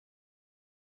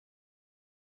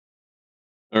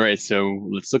All right, so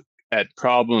let's look at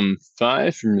problem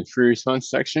 5 from the free response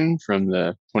section from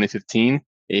the 2015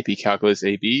 AP Calculus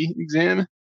AB exam.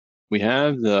 We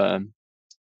have the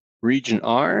region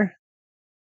R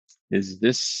is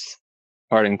this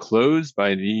part enclosed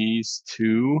by these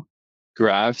two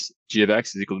graphs. G of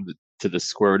x is equal to the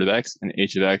square root of x, and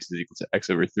h of x is equal to x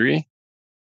over 3.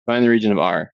 Find the region of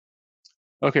R.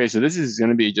 Okay, so this is going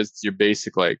to be just your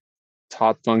basic like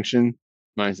top function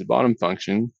minus the bottom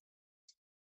function,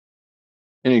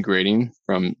 integrating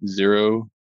from 0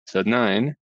 to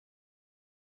 9.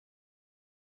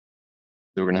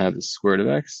 So we're going to have the square root of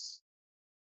x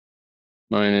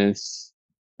minus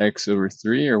x over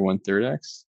 3, or 1/3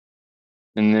 x.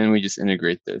 And then we just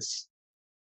integrate this.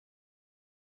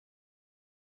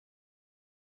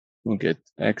 We'll get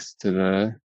x to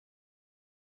the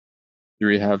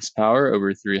 3/2 power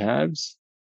over 3/2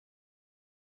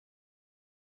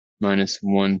 minus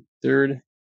 1/3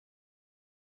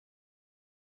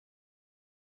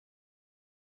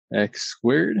 x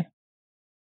squared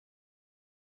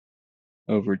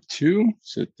over 2,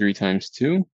 so 3 times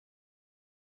 2.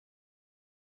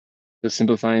 So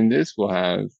simplifying this, we'll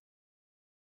have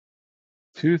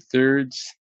 2/3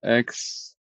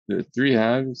 x to the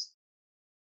 3/2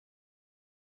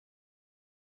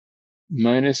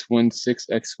 minus 1/6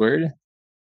 x squared.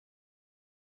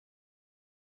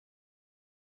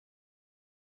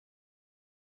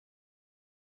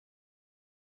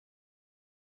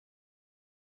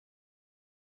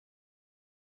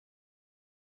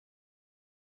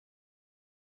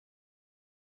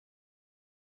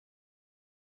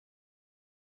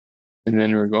 And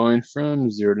then we're going from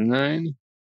 0 to 9.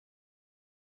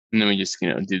 And then we just,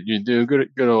 do a good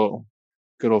old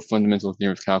fundamental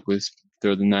theorem of calculus.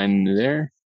 Throw the 9 into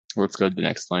there. Or let's go to the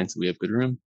next line so we have good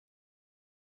room.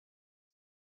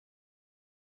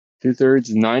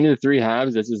 2/3, 9 to the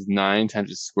 3/2. This is 9 times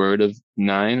the square root of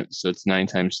 9. So it's 9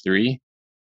 times 3,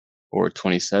 or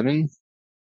 27.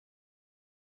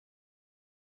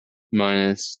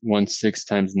 Minus 1/6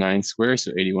 times 9 squared,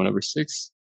 so 81 over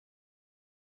 6.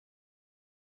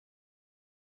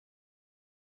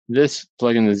 This,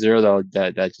 plug in the 0,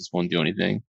 that just won't do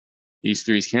anything. These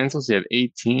 3's cancel, so you have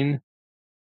 18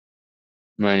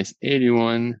 minus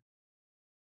 81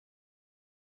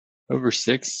 over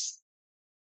 6.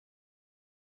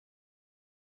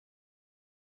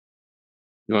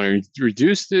 You want to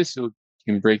reduce this, you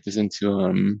can break this into,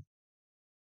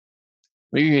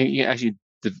 well, you can actually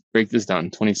break this down,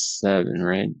 27,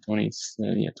 right?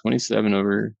 27, yeah, 27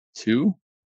 over 2.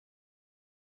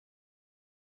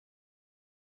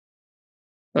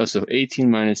 Oh, so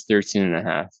 18 minus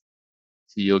 13.5.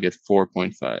 So you'll get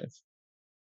 4.5.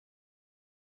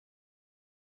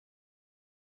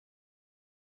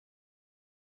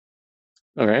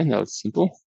 All right, that was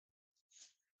simple.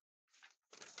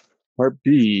 Part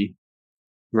B,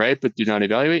 write but do not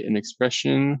evaluate an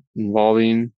expression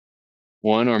involving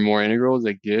one or more integrals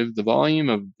that give the volume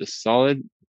of the solid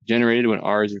generated when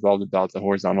R is revolved about the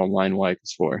horizontal line y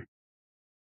equals 4.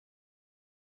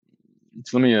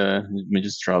 So let me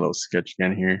just draw a little sketch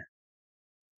again here.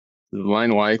 So the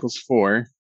line y equals 4.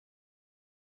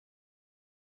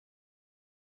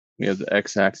 We have the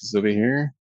x-axis over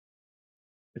here.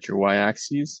 That's your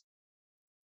y-axis.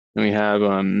 Then we have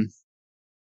the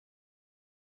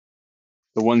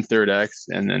 1/3 x,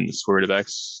 and then the square root of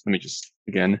x. Let me just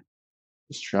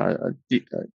try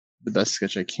the best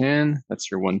sketch I can. That's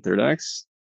your 1/3 x.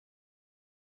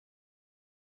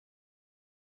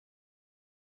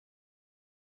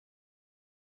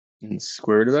 And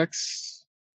square root of x.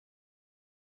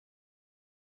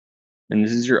 And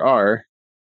this is your R.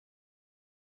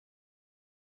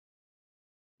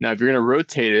 Now, if you're going to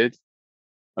rotate it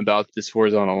about this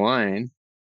horizontal line,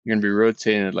 you're going to be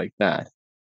rotating it like that,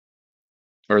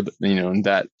 or in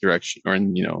that direction, or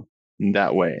in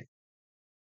that way.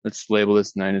 Let's label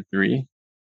this 9 to 3.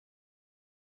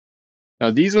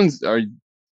 Now, these ones are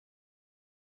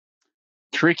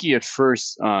tricky at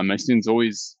first. My students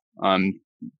always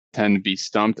tend to be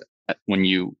stumped when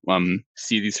you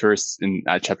see these first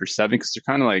at chapter 7, because they're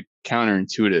kind of like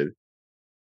counterintuitive.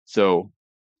 So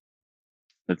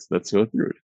let's go through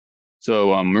it.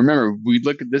 So remember, we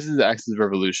look at this is the axis of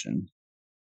revolution,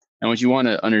 and what you want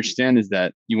to understand is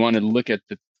that you want to look at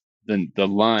the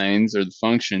lines or the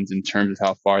functions in terms of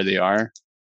how far they are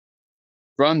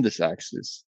from this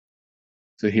axis.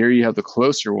 So here you have the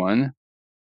closer one,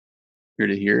 here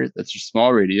to here. That's your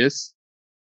small radius,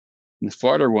 and the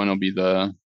farther one will be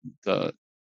the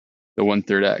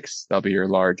 1/3 x. That'll be your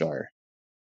large R.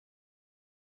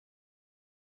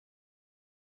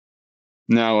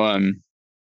 Now,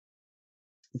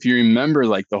 if you remember,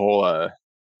 like the whole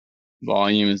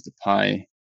volume is the pi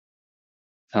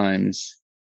times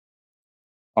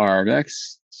r of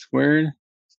x squared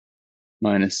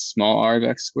minus small r of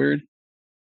x squared.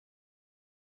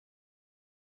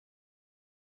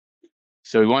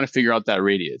 So we want to figure out that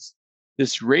radius.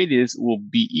 This radius will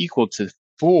be equal to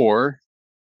 4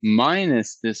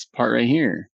 minus this part right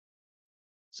here.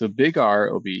 So big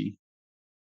R will be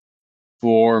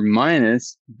 4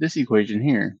 minus this equation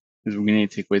here, because we're going to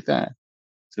need to take away that.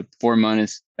 So 4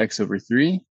 minus x over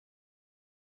 3.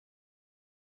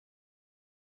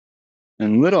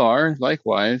 And little r,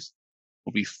 likewise,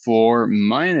 will be 4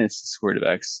 minus the square root of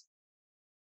x.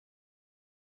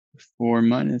 4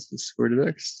 minus the square root of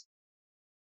x.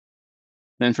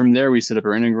 Then from there, we set up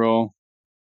our integral.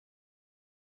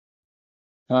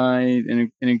 Pi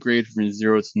integrate from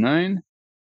 0 to 9.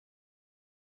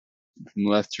 From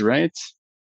left to right.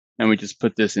 And we just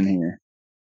put this in here.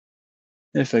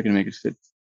 If I can make it fit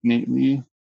neatly.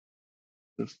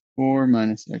 So 4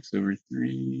 minus x over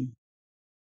 3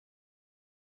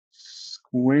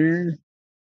 squared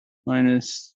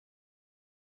minus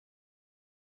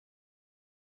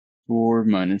 4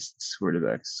 minus the square root of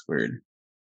x squared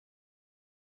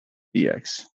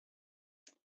dx.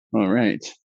 All right.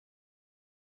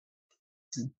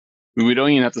 We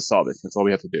don't even have to solve it. That's all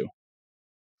we have to do.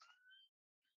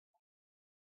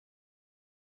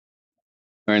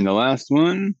 All right, and the last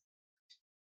one.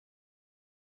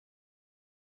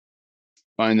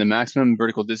 Find the maximum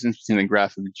vertical distance between the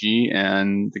graph of g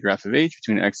and the graph of h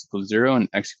between x equals 0 and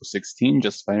x equals 16.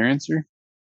 Justify your answer.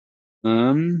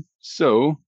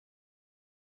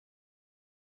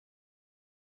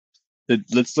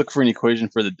 Let's look for an equation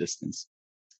for the distance.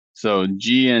 So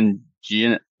g and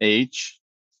h.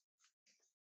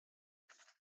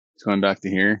 It's going back to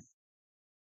here.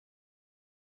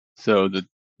 So the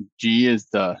g is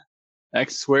the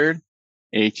x squared,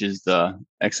 h is the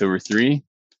x over 3.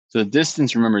 So the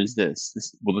distance, remember, is this.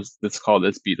 Let's call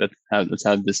this b. Let's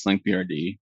have this length be our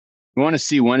d. We want to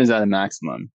see when is at a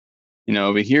maximum. You know,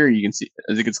 over here you can see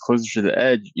as it gets closer to the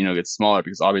edge, you know, it gets smaller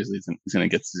because obviously it's going to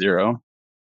get to 0.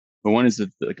 But when is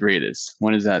the greatest?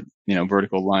 When is that, you know,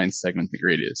 vertical line segment the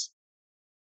greatest?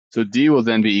 So d will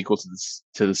then be equal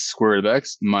to the square root of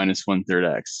x minus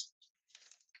 1/3 x.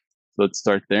 So let's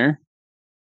start there.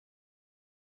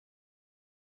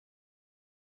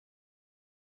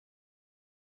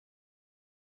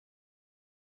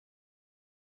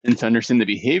 And to understand the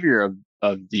behavior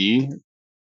of d,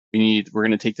 we're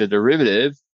going to take the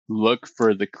derivative, look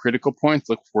for the critical points,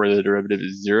 look for where the derivative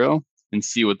is 0, and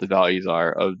see what the values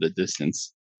are of the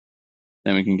distance.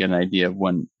 Then we can get an idea of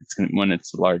when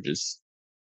it's the largest.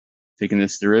 Taking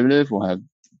this derivative, we'll have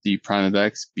d prime of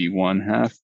x be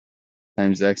 1/2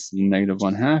 times x to the negative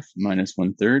 1/2 minus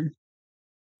 1/3.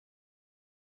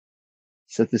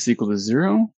 Set this equal to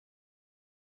 0.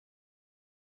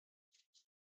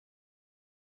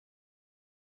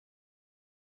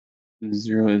 The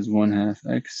 0 is 1/2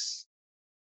 x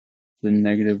to the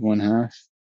negative 1/2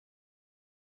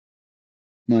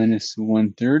 minus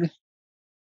 1/3.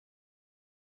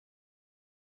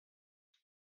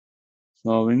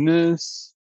 Solving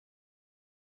this,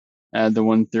 add the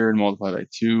 1/3, multiply by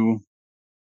 2.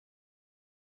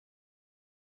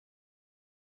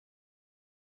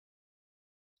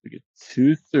 We get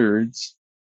 2/3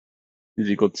 is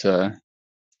equal to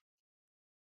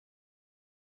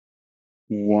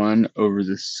 1 over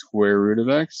the square root of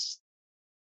x.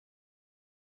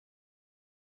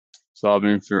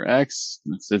 Solving for x,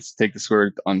 let's take the square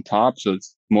root on top. So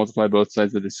let's multiply both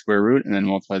sides by the square root and then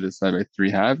multiply this side by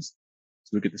 3/2.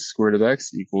 So we get the square root of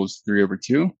x equals 3 over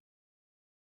 2.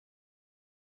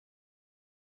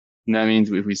 And that means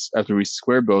after we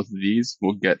square both of these,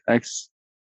 we'll get x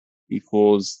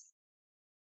equals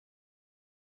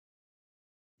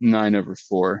 9 over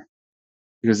 4,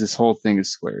 because this whole thing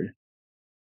is squared.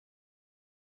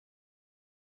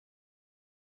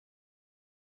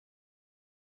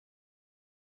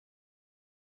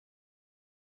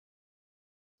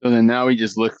 So then now we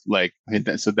just look like,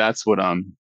 so that's what the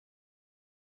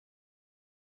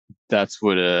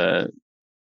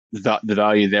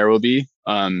value there will be.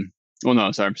 Well,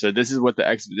 no, sorry. So this is what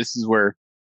this is where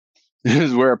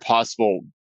a possible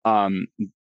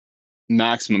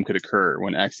maximum could occur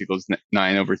when x equals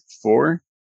 9 over 4.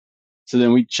 So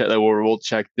then we check that we'll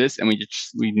check this, and we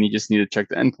just need to check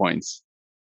the endpoints.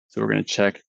 So we're going to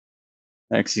check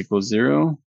x equals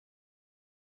 0,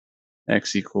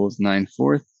 x equals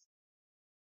 9/4,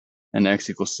 and x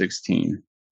equals 16.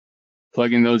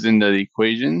 Plugging those into the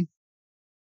equation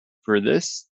for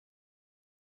this,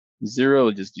 0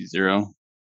 will just be 0.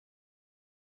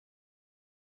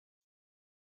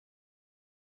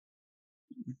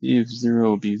 d of 0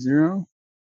 will be 0.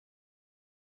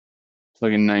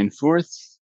 Plug in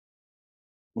 9/4.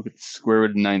 We'll get the square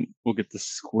root of 9. We'll get the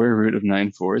square root of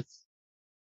 9/4.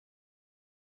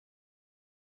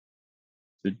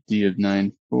 So d of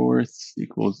 9/4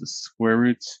 equals the square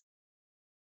root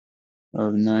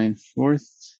of 9/4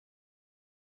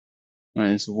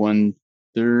 minus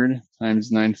 1/3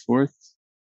 times 9/4.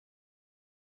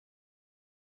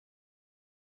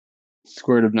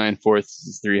 Square root of 9/4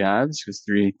 is 3/2, because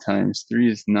 3 times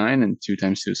 3 is 9, and 2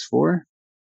 times 2 is 4.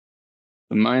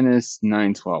 So minus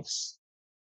 9/12.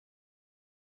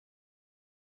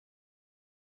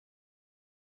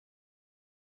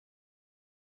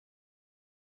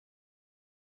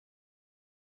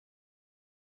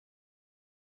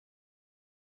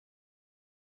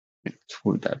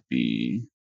 What would that be?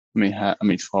 How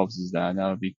many 12s is that? That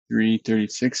would be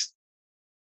 3/36.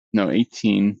 No,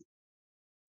 18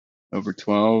 over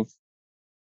 12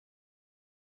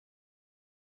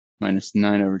 minus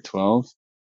 9 over 12.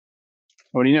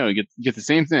 What do you know? You get the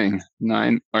same thing.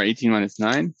 9 or 18 minus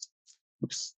 9.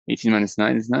 Oops, 18 minus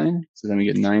 9 is 9. So then we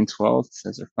get 9/12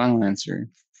 as our final answer.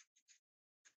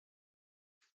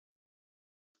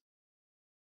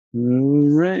 All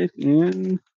right,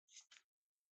 and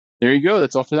there you go.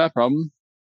 That's all for that problem.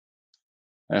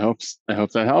 I hope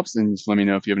that helps, and just let me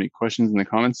know if you have any questions in the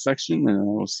comments section, and I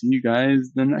will see you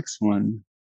guys the next one.